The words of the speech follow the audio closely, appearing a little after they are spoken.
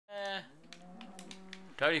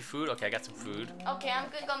Do I have any food? Okay, I got some food. Okay, I'm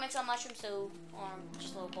gonna go make some mushroom soup. Or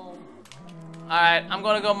just a little bowl. Alright, I'm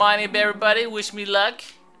gonna go mining, everybody. Wish me luck.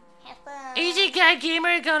 Have fun. Easy Guy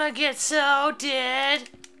Gamer gonna get so dead.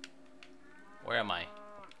 Where am I?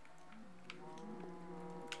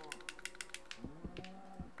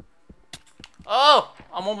 Oh!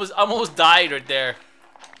 I almost died right there.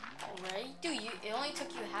 Already? Dude, it only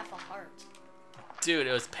took you half a heart. Dude,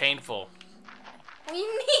 it was painful. What do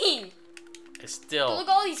you mean? It's still... Dude, look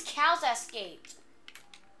at all these cows that escaped.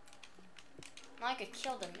 Now I could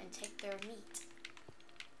kill them and take their meat.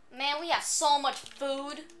 Man, we have so much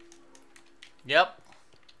food. Yep.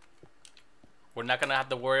 We're not gonna have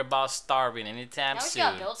to worry about starving anytime Now we soon.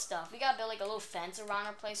 gotta build stuff. We gotta build like a little fence around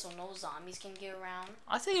our place so no zombies can get around.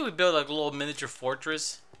 I think we build like a little miniature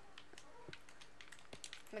fortress.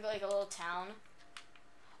 Make like a little town.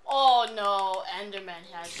 Oh no, Enderman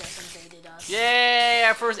has just invaded us. Yay,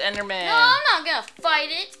 our first Enderman. No, I'm not gonna fight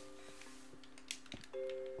it.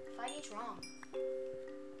 Fighting's wrong.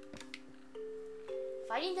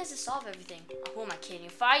 Fighting doesn't solve everything. Oh, who am I kidding?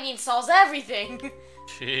 Fighting solves everything.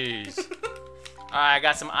 Jeez. Alright, I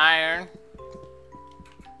got some iron.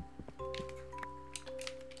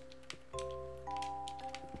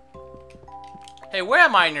 Hey, where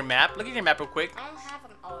am I on your map? Look at your map real quick. I don't have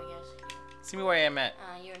them. Oh, yes. See me where I am at.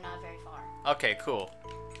 You're not very far. Okay, cool.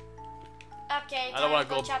 Okay, I don't want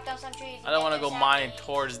to go chop down some trees. I don't want to go mining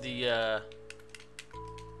towards the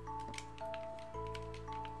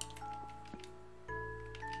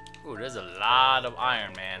Ooh, there's a lot of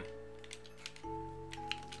iron, man.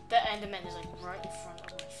 The Enderman is like right in front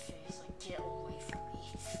of my face. Like, get away from me.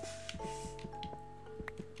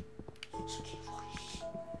 Just get away.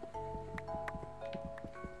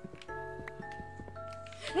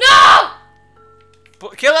 No!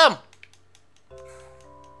 Kill him!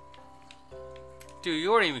 Dude,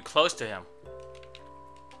 you weren't even close to him.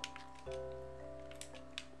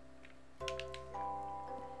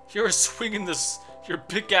 You were swinging your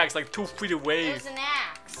pickaxe like 2 feet away. It was an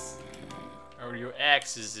axe. Or your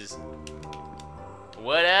axe is just...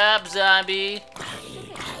 What up, zombie?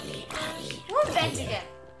 Who invented him?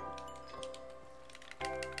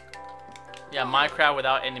 Yeah, Minecraft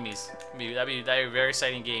without enemies. That'd be a very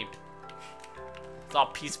exciting game. It's all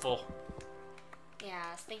peaceful.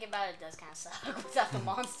 Yeah, thinking about it does kind of suck without the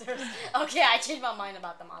monsters. Okay, I changed my mind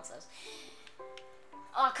about the monsters.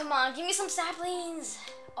 Oh, come on, give me some saplings.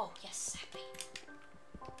 Oh, yes, sapling.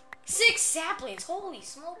 6 saplings, holy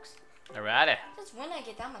smokes. Alrighty. Just when I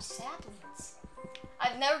get that much saplings.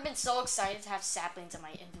 I've never been so excited to have saplings in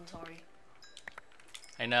my inventory.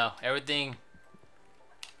 I know, everything.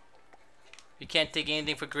 You can't take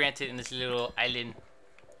anything for granted in this little island.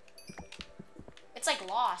 It's like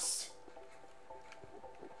Lost.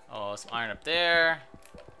 Oh, some iron up there.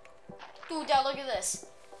 Dude, Dad, look at this.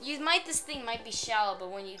 This thing might be shallow,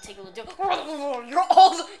 but when you take a look,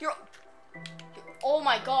 oh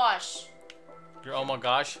my gosh. Oh my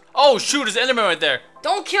gosh. Oh shoot, there's an Enderman right there.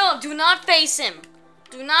 Don't kill him. Do not face him.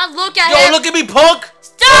 Do not look at him. Yo, look at me, punk.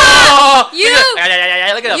 Stop! Oh, you!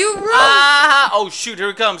 Look at him. You rude! Oh shoot, here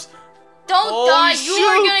it comes. Don't die. You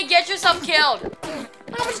are gonna get yourself killed.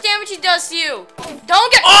 Look how much damage he does to you.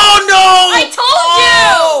 Don't get. Oh no! I told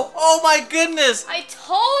you! Oh my goodness! I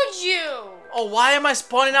told you! Oh, why am I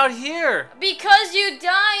spawning out here? Because you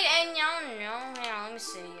died and let me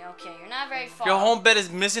see. Okay, you're not very far. Your home bed is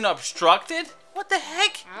missing obstructed? What the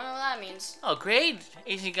heck? I don't know what that means. Oh, great.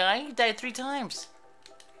 Asian guy, you died 3 times.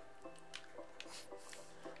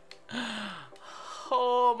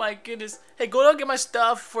 Oh my goodness. Hey, go down and get my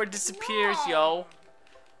stuff before it disappears, yo.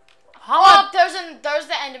 There's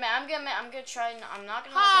the Enderman. I'm gonna try. I'm not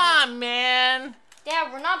gonna. Man.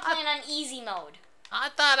 Dad, we're not playing on easy mode. I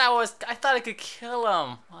thought I could kill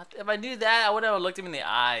him. If I knew that, I would have looked him in the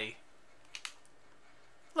eye.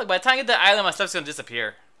 Look, by the time I get to the island, my stuff's gonna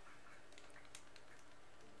disappear.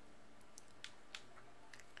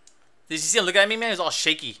 Did you see him look at me, man? He was all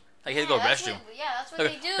shaky. Like he had to go to the restroom. Yeah, that's what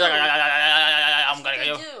they do. I'm gonna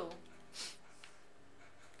go.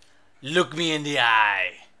 Look me in the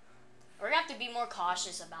eye. We're gonna have to be more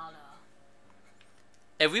cautious about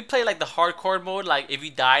If we play like the hardcore mode, like if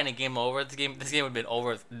you die and the game over, this game would have been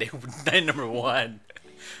over night number 1.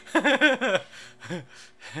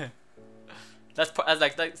 That's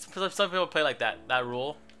like some people play like that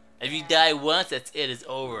rule. If you die once, that's it. It's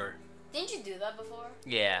over. Didn't you do that before?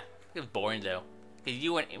 Yeah, it was boring though. Cause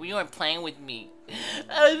you weren't playing with me.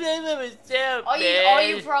 I was myself, all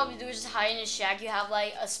you probably do is just hide in a shack. You have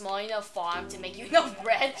like a small enough farm to make you enough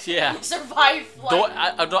bread. Yeah. To survive.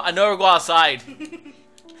 I never go outside.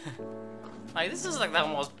 Like this is like the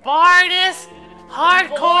most boringest,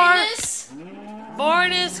 hardcore.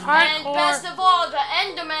 Mortis, And hardcore. best of all, the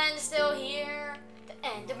Enderman is still here. The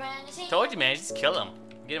Enderman is here. Told you, man. Just kill him.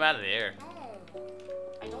 Get him out of there. No,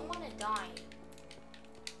 I don't want to die.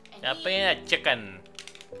 And Stop he- being a chicken.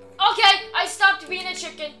 Okay, I stopped being a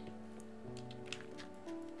chicken.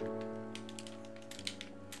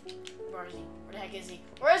 Where is he? Where the heck is he?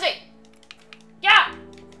 Where is he? Yeah!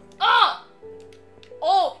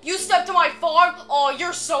 Oh, you stepped to my farm? Oh,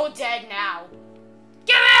 you're so dead now.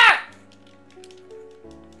 Give here!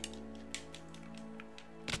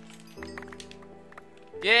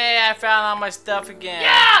 Yeah, I found all my stuff again.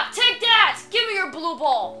 Yeah! Take that! Give me your blue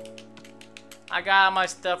ball. I got all my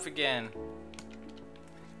stuff again.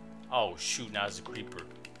 Oh, shoot. Now it's a creeper.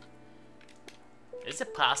 Is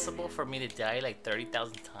it possible for me to die like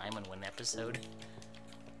 30,000 times in one episode?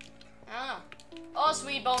 I don't know. Oh,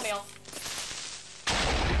 sweet bone meal.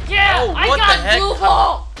 Yeah! Oh, I what the got heck? blue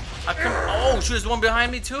ball! Oh, shoot. There's one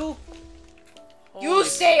behind me, too? You Holy-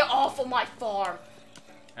 stay off of my farm.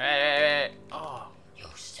 Hey. Oh. You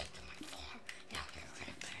stepped to my farm. Now you're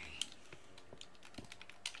gonna pay.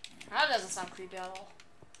 That doesn't sound creepy at all.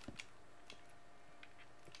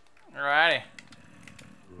 Alrighty.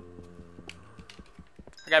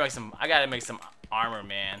 I gotta make some armor,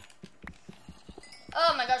 man.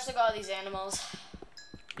 Oh my gosh, look at all these animals.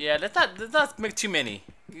 Yeah, let's not make too many.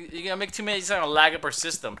 You're gonna make too many, it's gonna lag up our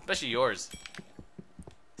system, especially yours.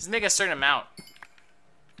 Just make a certain amount.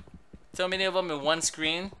 So many of them in one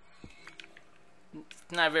screen.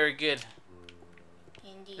 It's not very good,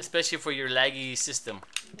 Indeed. especially for your laggy system.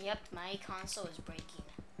 Yep, my console is breaking.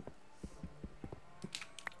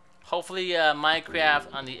 Hopefully,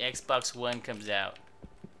 Minecraft on the Xbox One comes out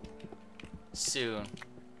soon,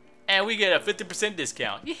 and we get a 50%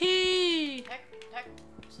 discount. Yee-hee! Heck.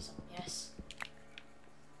 Yes.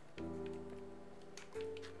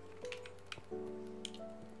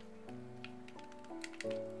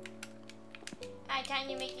 I time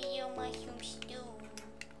to make a little mushroom stew.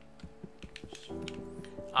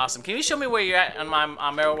 Awesome. Can you show me where you're at on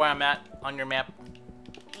where I'm at on your map?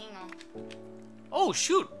 Hang on. Oh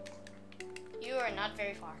shoot! You are not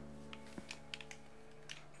very far.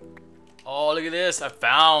 Oh, look at this! I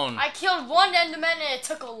found. I killed one Enderman and it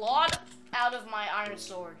took a lot out of my iron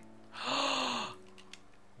sword.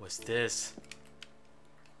 What's this?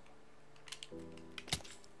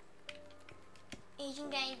 Asian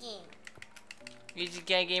guy game. Easy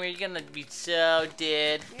Gang Gamer, you're gonna be so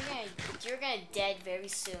dead. You're gonna dead very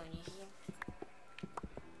soon. You hear?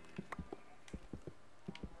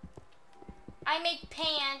 I make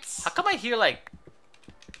pants. How come I hear like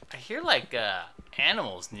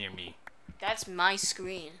animals near me? That's my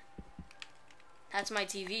screen. That's my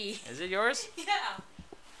TV. Is it yours? Yeah.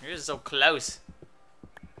 Yours is so close.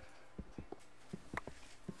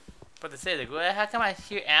 But to say, like, how come I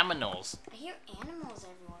hear aminals? I hear animals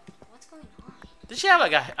everywhere. What's going on? They should have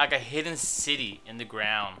like a hidden city in the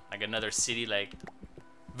ground, like another city, like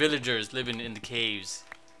villagers living in the caves.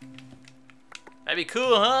 That'd be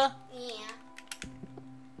cool, huh? Yeah.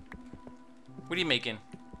 What are you making?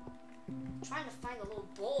 I'm trying to find a little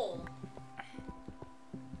bowl.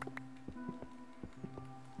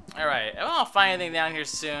 All right, if I don't find anything down here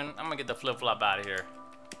soon, I'm gonna get the flip flop out of here.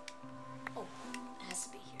 Oh, it has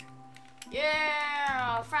to be here.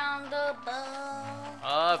 Yeah, I found the bowl.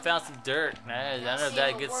 Oh, I found some dirt. I don't know if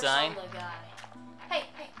that's a good sign. Hey.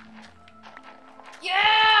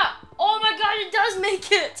 Yeah! Oh my god, it does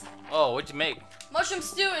make it! Oh, what'd you make? Mushroom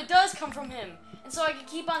stew, it does come from him. And so I can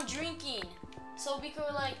keep on drinking. So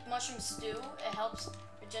because like mushroom stew, it helps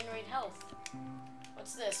regenerate health.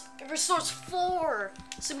 What's this? It restores 4,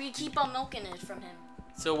 so we can keep on milking it from him.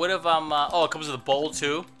 So what if I'm? Oh, it comes with a bowl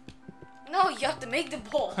too. No, you have to make the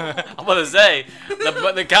bowl. I'm about to say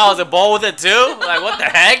the cow has a bowl with it too. Like what the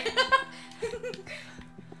heck?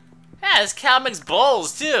 Yeah, this cow makes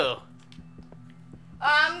bowls too.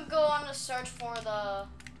 I'm going to search for more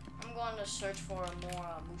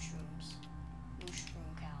mushrooms.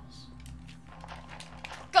 Mushroom cows.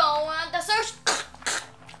 Go on the search.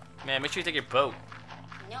 Man, make sure you take your boat.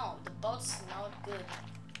 No, the boat's not good.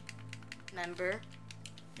 Remember?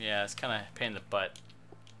 Yeah, it's kind of a pain in the butt.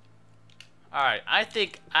 All right, I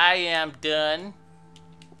think I am done.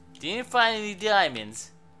 Didn't find any diamonds.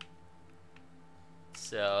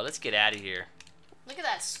 So let's get out of here. Look at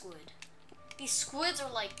that squid. These squids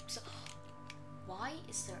are like. So, why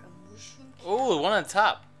is there a mushroom? Oh, one on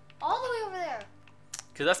top. All the way over there.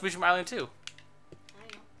 Cause that's Mushroom Island too.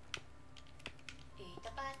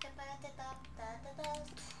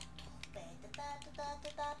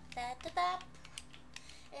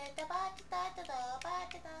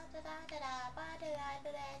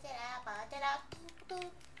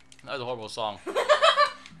 I That was a horrible song.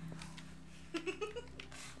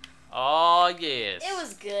 Oh, yes. It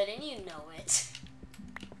was good, and you know it.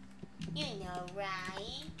 You know,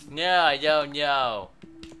 right? No, I don't know.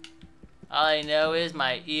 All I know is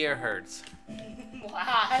my ear hurts.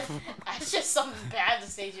 Wow, that's just something bad to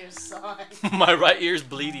say to your son. My right ear's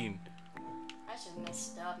bleeding. That's just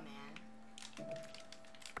messed up,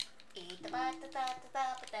 man.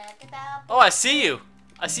 Oh, I see you.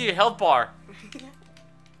 I see your health bar.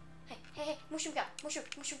 Hey, mushroom cow, mushroom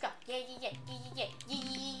cow. Yeah,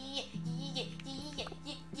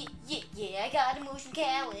 I got a mushroom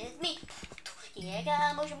cow with me. Yeah, I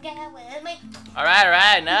got a mushroom cow with me.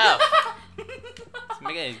 Alright, no.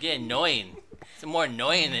 It's getting annoying. It's more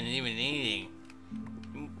annoying than even anything.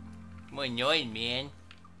 More annoying, man.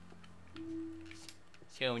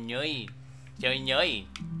 So annoying. So annoying.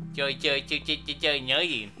 So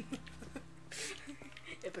annoying.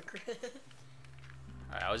 Hypocrite.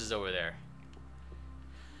 Alright, I was just over there.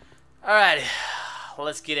 Alright,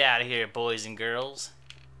 let's get out of here, boys and girls.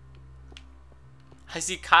 I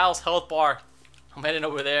see Kyle's health bar. I'm heading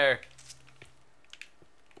over there.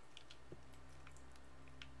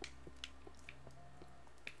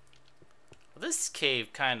 Well, this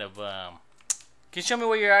cave kind of Can you show me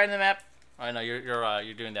where you're at in the map? Oh, I know you're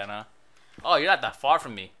doing that, huh? Oh, you're not that far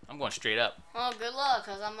from me. I'm going straight up. Oh, good luck,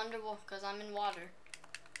 cause I'm in water.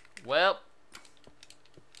 Well.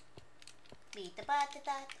 Okay,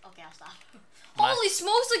 I'll stop. Holy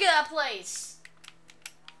smokes, look at that place!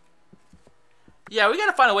 Yeah, we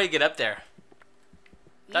gotta find a way to get up there.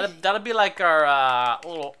 That'll be like our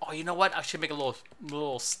little. Oh, you know what? I should make a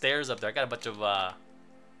little stairs up there. I got a bunch of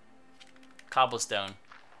cobblestone.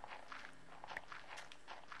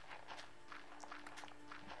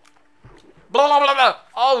 Blah blah blah blah.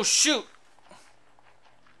 Oh shoot!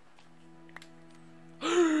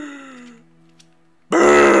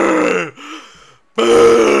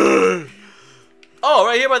 Oh,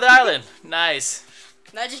 right here by the island. Nice.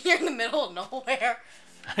 Imagine you're in the middle of nowhere.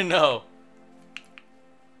 I know.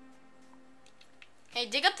 Hey,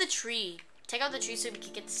 dig up the tree. Take out the tree so we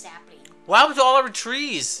can get the sapling. What happened to all our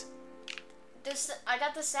trees? I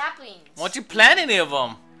got the saplings. Why don't you plant any of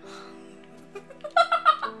them?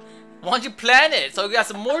 Why don't you plant it so we got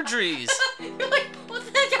some more trees? You're like, what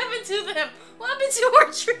the heck happened to them? What happened to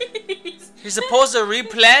our trees? You're supposed to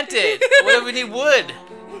replant it. What if we need wood?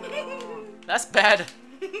 That's bad.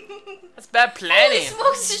 That's bad planning.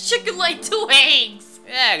 Holy smokes, this chicken laid 2 eggs.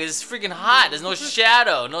 Yeah, because it's freaking hot. There's no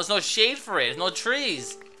shadow. There's no shade for it. There's no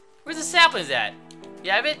trees. Where's the saplings at?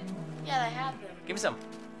 You have it? Yeah, I have them. Give me some.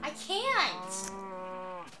 I can't.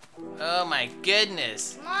 Oh my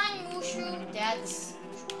goodness. Come on, mushroom. Dad's.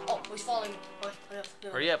 Oh, he's following me.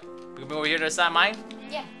 Hurry up. We can over here to the side of mine?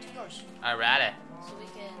 Yeah, to yours. Alright. So we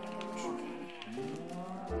can get mushroom.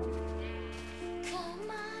 Come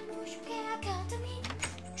on, mushroom, come to me.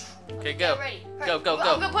 Okay, go. Get ready. Go, go, I'm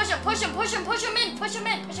go. gonna push him in.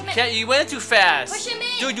 Can't, you went too fast. Push him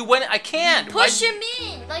in. Dude, you went. I can't. Push him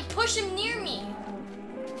in. Like, push him near me.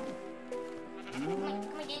 Come on,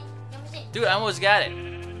 get. You almost in. Dude, I almost got it.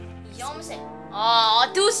 You almost in. Oh,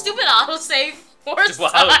 do a stupid autosave. Fourth Wow.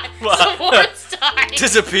 time. Wow. It's the fourth time.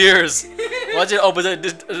 Disappears. Watch it. Oh, but the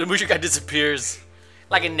Mushu guy disappears.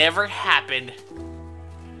 Like it never happened.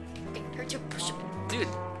 Okay, hurry to push him. Dude.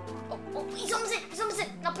 Oh, he's almost in.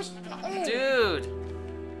 Now push. No. Oh. Dude.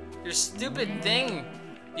 Your stupid thing.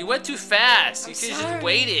 You went too fast. You could've just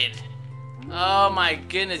waited. Oh my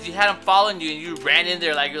goodness. You had him following you and you ran in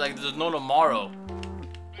there like there's no tomorrow.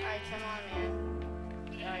 Alright, come on, man.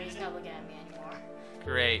 No, he's not looking at me anymore.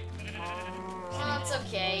 Great. Well, it's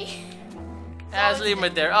okay. Yeah, let's leave him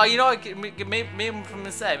right there. Oh, you know what? Maybe him from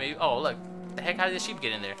inside. Maybe. Oh, look. The heck? How did the sheep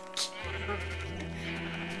get in there?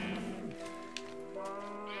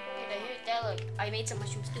 Dad, look. I made some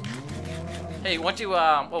mushroom stew. Hey, why don't you,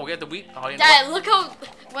 oh, we got the wheat. Oh, you know Dad, look how,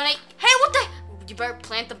 hey, what the? You better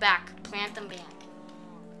plant them back. Plant them back.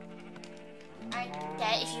 Alright,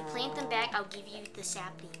 Dad, if you plant them back, I'll give you the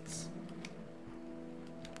saplings.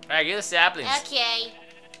 Alright, get the saplings. Okay.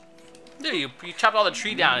 Dude, you chopped all the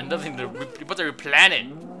tree down and nothing to, you're supposed to replant it.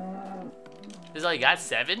 This is all you got?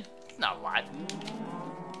 7? It's not a lot.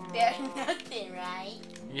 Better than nothing, right?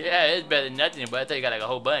 Yeah, it's better than nothing, but I thought you got like a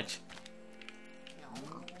whole bunch. No.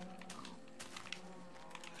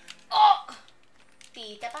 Oh!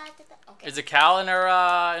 Okay. Is the cow in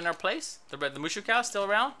our place? The Mushu cow still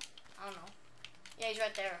around? I don't know. Yeah, he's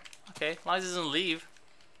right there. Okay, as long as he doesn't leave.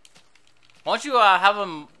 Why don't you have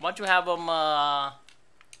him? Why don't you have him?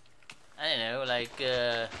 I don't know, like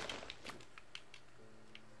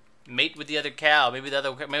mate with the other cow. Maybe the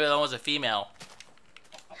other one was a female.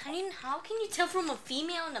 How can you tell from a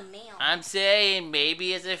female and a male? I'm saying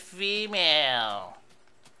maybe it's a female.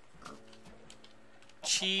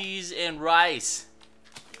 Cheese and rice.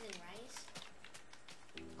 Cheese and rice?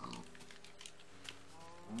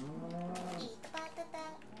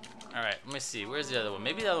 Alright, let me see. Where's the other one?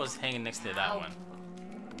 Maybe the other one's hanging next to that one.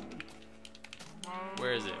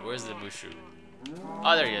 Where is it? Where's the Mushu?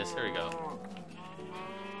 Oh, there he is. Here we go.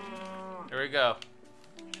 Here we go.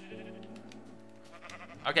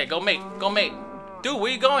 Okay, go mate. Go mate. Dude,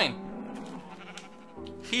 where you going?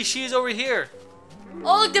 She's over here.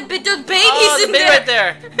 Oh, the baby's Oh, the in baby there. right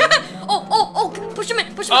there. Oh, push him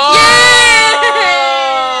in, push him in. Oh!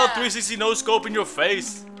 Yeah! 360 no scope in your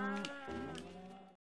face.